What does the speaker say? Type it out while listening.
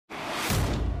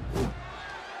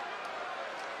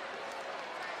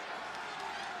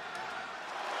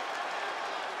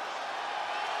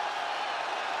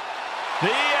The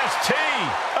EST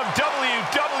of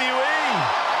WWE.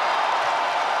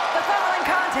 The following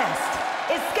contest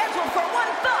is scheduled for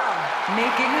one fall,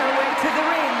 making her way to the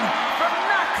ring from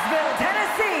Knoxville,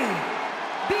 Tennessee,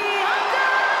 Bianca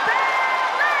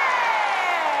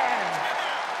Belair.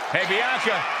 Hey,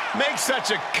 Bianca, make such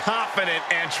a confident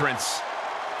entrance.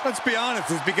 Let's be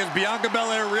honest, it's because Bianca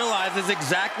Belair realizes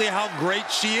exactly how great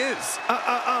she is.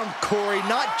 Corey,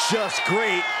 not just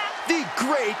great, the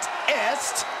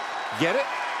greatest. Get it?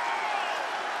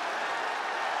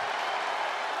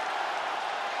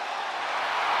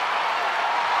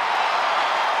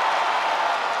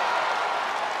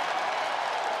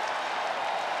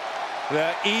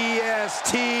 The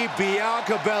EST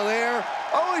Bianca Belair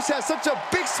always has such a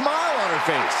big smile on her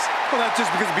face. Well, that's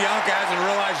just because Bianca hasn't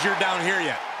realized you're down here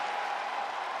yet.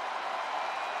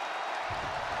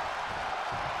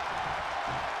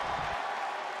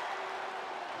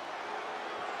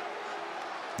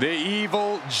 The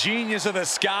evil genius of the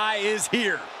sky is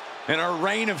here, and our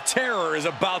reign of terror is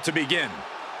about to begin.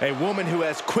 A woman who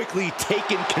has quickly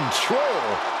taken control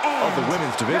of the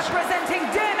women's division. Representing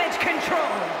Damage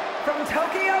Control from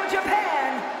Tokyo,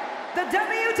 Japan, the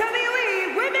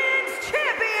WWE Women's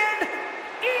Champion,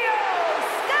 IVO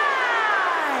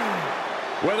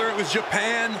SKY. Whether it was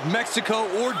Japan, Mexico,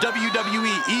 or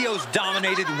WWE, IVO's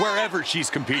dominated wherever she's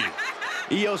competed.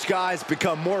 IVO SKY's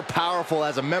become more powerful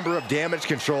as a member of Damage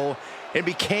Control and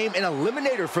became an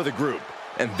eliminator for the group.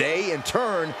 And they, in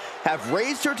turn, have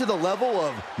raised her to the level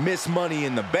of Miss Money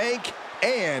in the Bank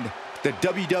and the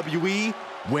WWE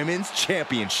Women's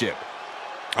Championship.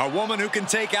 A woman who can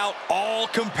take out all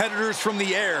competitors from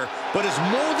the air, but is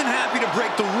more than happy to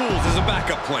break the rules as a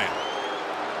backup plan.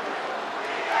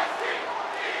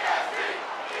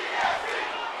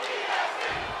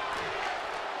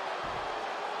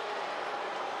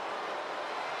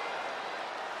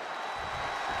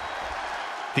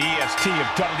 The EST of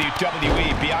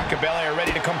WWE, Bianca Belair,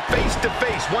 ready to come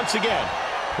face-to-face once again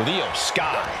with IVO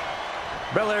SKY.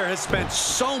 Belair has spent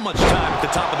so much time at the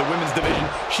top of the women's division,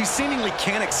 she seemingly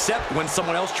can't accept when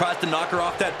someone else tries to knock her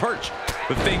off that perch.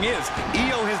 The thing is,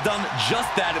 IVO has done just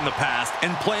that in the past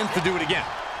and plans to do it again.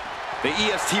 The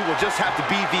EST will just have to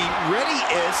be the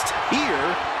readiest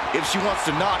here if she wants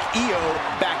to knock IVO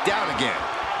back down again.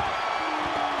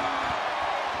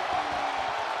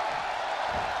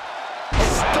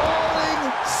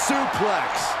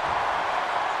 Suplex.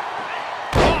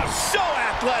 Oh, so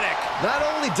athletic. Not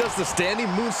only does the standing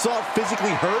moonsault physically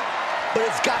hurt, but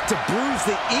it's got to bruise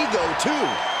the ego too.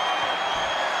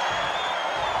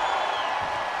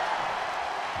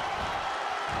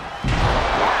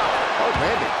 Oh,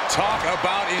 landed. Talk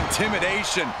about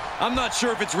intimidation. I'm not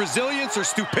sure if it's resilience or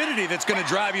stupidity that's going to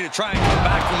drive you to try and come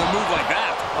back from a move like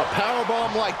that. A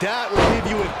powerbomb like that will leave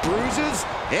you with bruises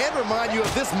and remind you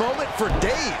of this moment for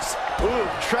days. Ooh,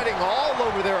 treading all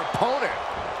over their opponent.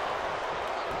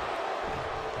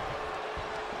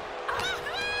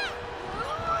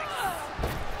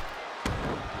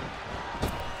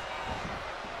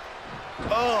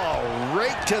 Oh,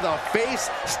 right to the face.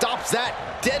 Stops that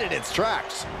dead in its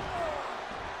tracks.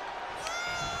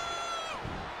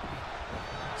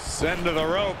 Send to the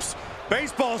ropes.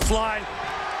 Baseball slide.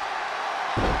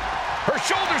 Her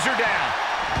shoulders are down.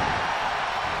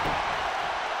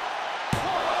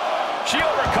 She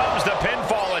overcomes the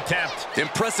pinfall attempt.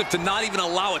 Impressive to not even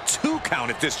allow a 2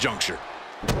 count at this juncture.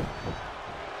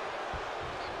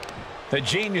 The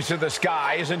genius of the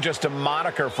sky isn't just a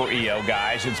moniker for IVO,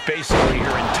 guys. It's basically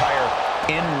her entire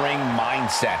in-ring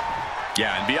mindset.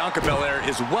 Yeah, and Bianca Belair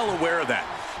is well aware of that.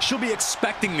 She'll be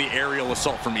expecting the aerial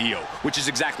assault from IVO, which is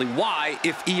exactly why,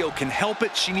 if IVO can help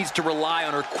it, she needs to rely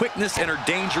on her quickness and her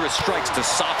dangerous strikes to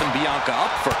soften Bianca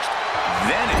up first.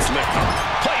 Then it's lifted.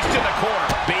 Placed in the corner.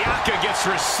 Bianca gets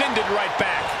rescinded right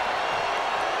back.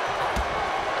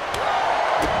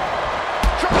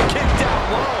 Drop kick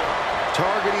down low.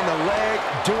 Targeting the leg,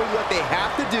 doing what they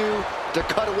have to do to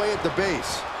cut away at the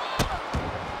base.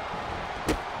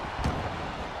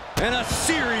 And a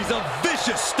series of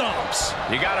vicious stomps.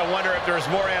 You gotta wonder if there's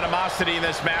more animosity in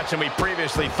this match than we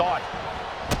previously thought.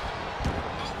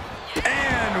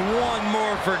 And one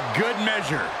more for good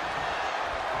measure.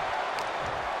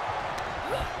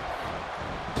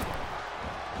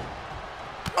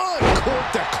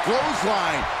 Uncorked the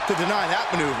clothesline to deny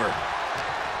that maneuver.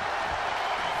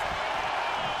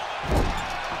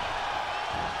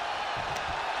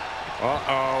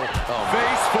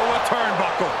 Face full of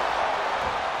turnbuckle.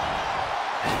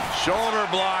 Shoulder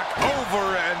block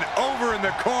over and over in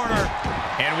the corner.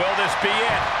 And will this be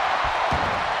it?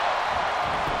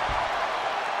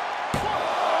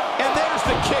 And there's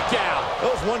the kick out.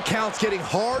 Those 1 counts getting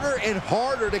harder and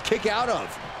harder to kick out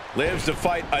of. Lives to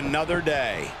fight another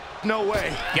day. No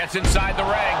way. Gets inside the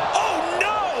ring. Oh,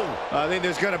 no! I think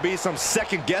there's going to be some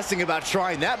second guessing about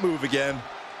trying that move again.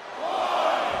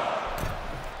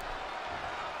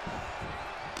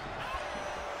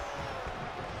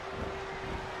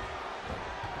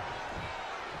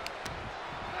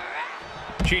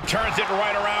 She turns it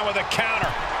right around with a counter.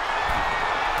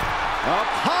 Up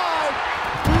high.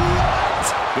 What?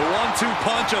 The 1-2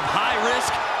 punch of high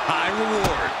risk, high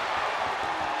reward.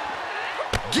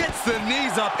 Gets the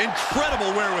knees up,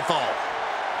 incredible wherewithal.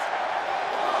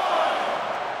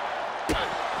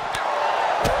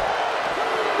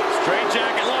 Straight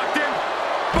jacket locked in.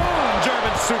 Boom,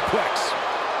 German suplex.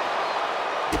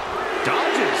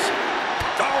 Dodges.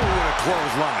 Oh, what a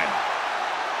clothesline.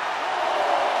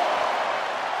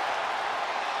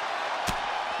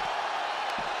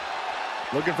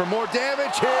 Looking for more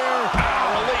damage here.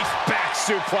 Release back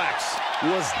suplex.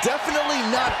 Was definitely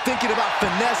not thinking about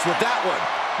finesse with that one.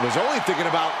 Was only thinking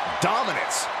about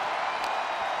dominance.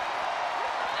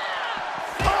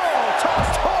 Oh,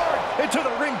 tossed hard into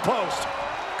the ring post.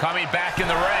 Coming back in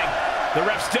the ring. The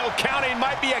ref still counting.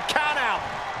 Might be a count out.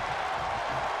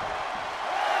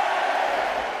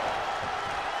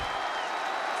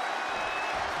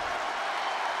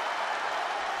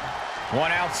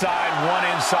 One outside, one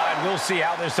inside. We'll see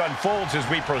how this unfolds as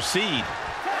we proceed.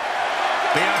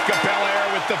 Bianca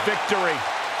Belair with the victory.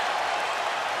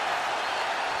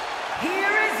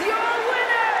 Here is your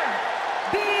winner,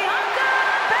 Bianca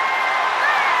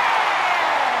Belair!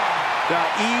 The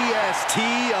EST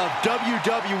of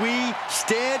WWE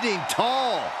standing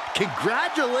tall.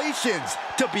 Congratulations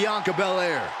to Bianca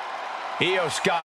Belair. IVO SKY.